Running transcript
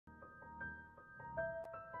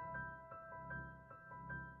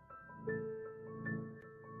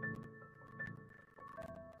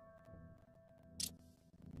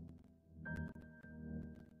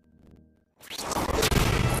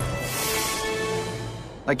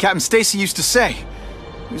Like Captain Stacy used to say,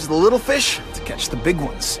 use the little fish to catch the big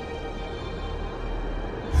ones.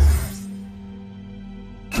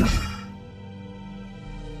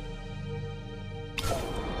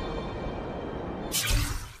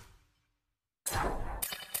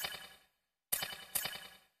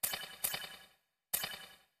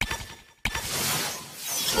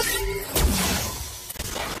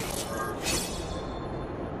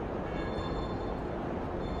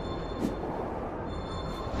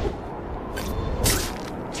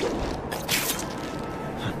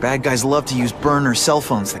 Bad guys love to use burner cell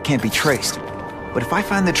phones that can't be traced. But if I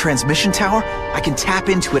find the transmission tower, I can tap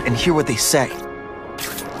into it and hear what they say.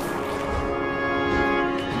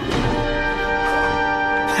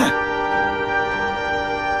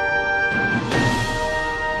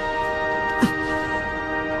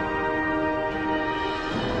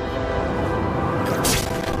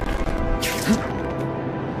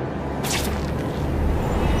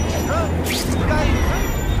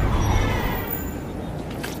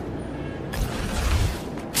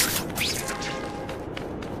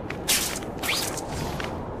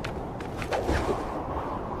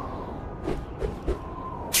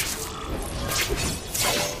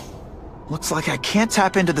 Looks like I can't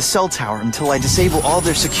tap into the cell tower until I disable all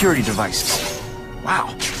their security devices.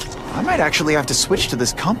 Wow, I might actually have to switch to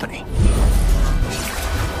this company.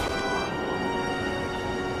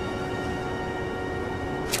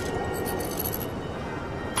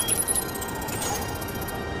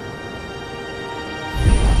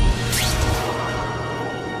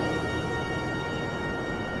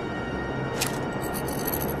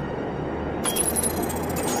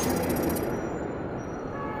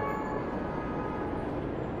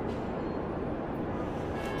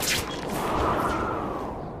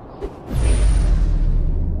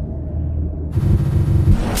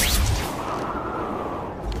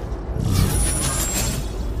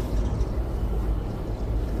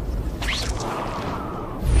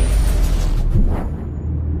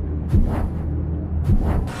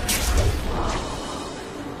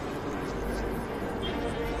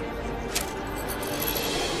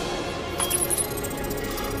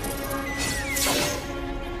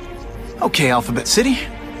 Okay, Alphabet City,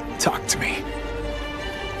 talk to me.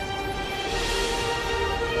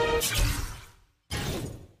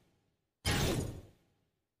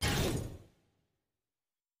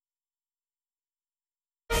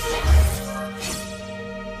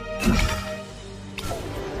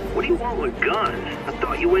 What do you want with guns? I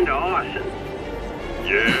thought you were into arson.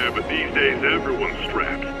 Yeah, but these days everyone's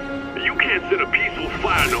strapped. You can't send a peaceful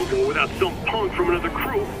fire nowhere without some punk from another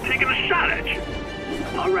crew taking a shot at you.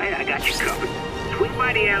 All right, I got you covered. Swing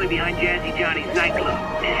by the alley behind Jazzy Johnny's nightclub.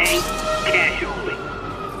 And hey, cash only.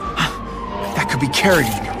 That could be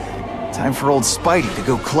Carradine. Time for old Spidey to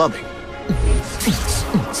go clubbing.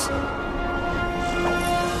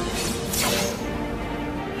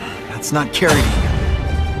 That's not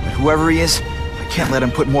Carradine. But whoever he is, I can't let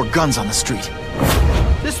him put more guns on the street.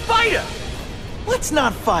 The spider! Let's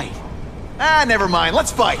not fight. Ah, never mind.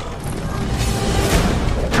 Let's fight.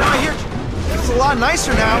 I hear it's a lot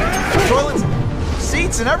nicer now. Toilets,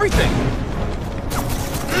 seats, and everything.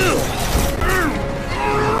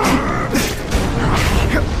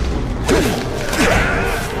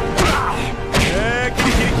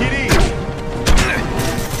 Kitty.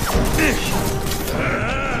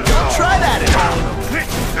 Don't try that at all.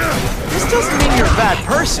 This doesn't mean you're a bad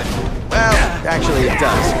person. Well, actually, it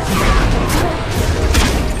does.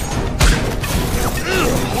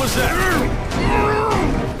 What's that?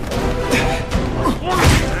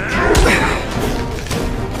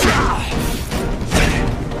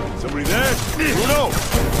 Somebody there? Who knows?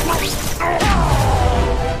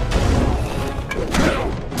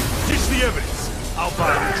 Ditch the evidence. I'll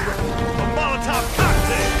buy the truck. A Molotov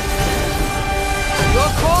cocktail.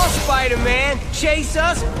 Your call, Spider-Man. Chase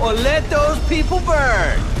us or let those people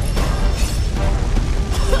burn.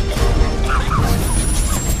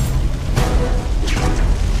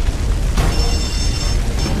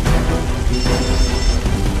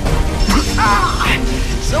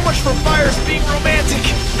 So much for fires being romantic.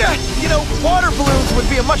 You know, water balloons would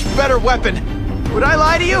be a much better weapon. Would I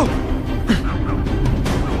lie to you?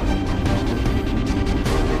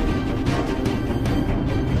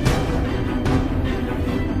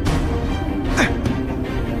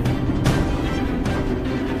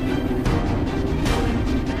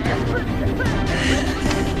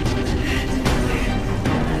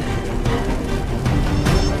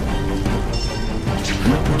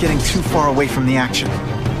 We're getting too far away from the action.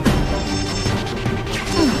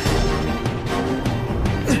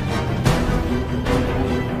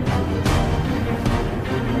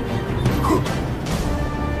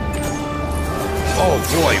 Oh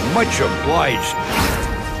boy, much obliged.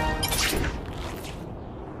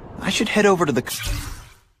 I should head over to the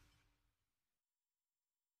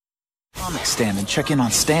comic stand and check in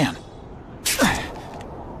on Stan.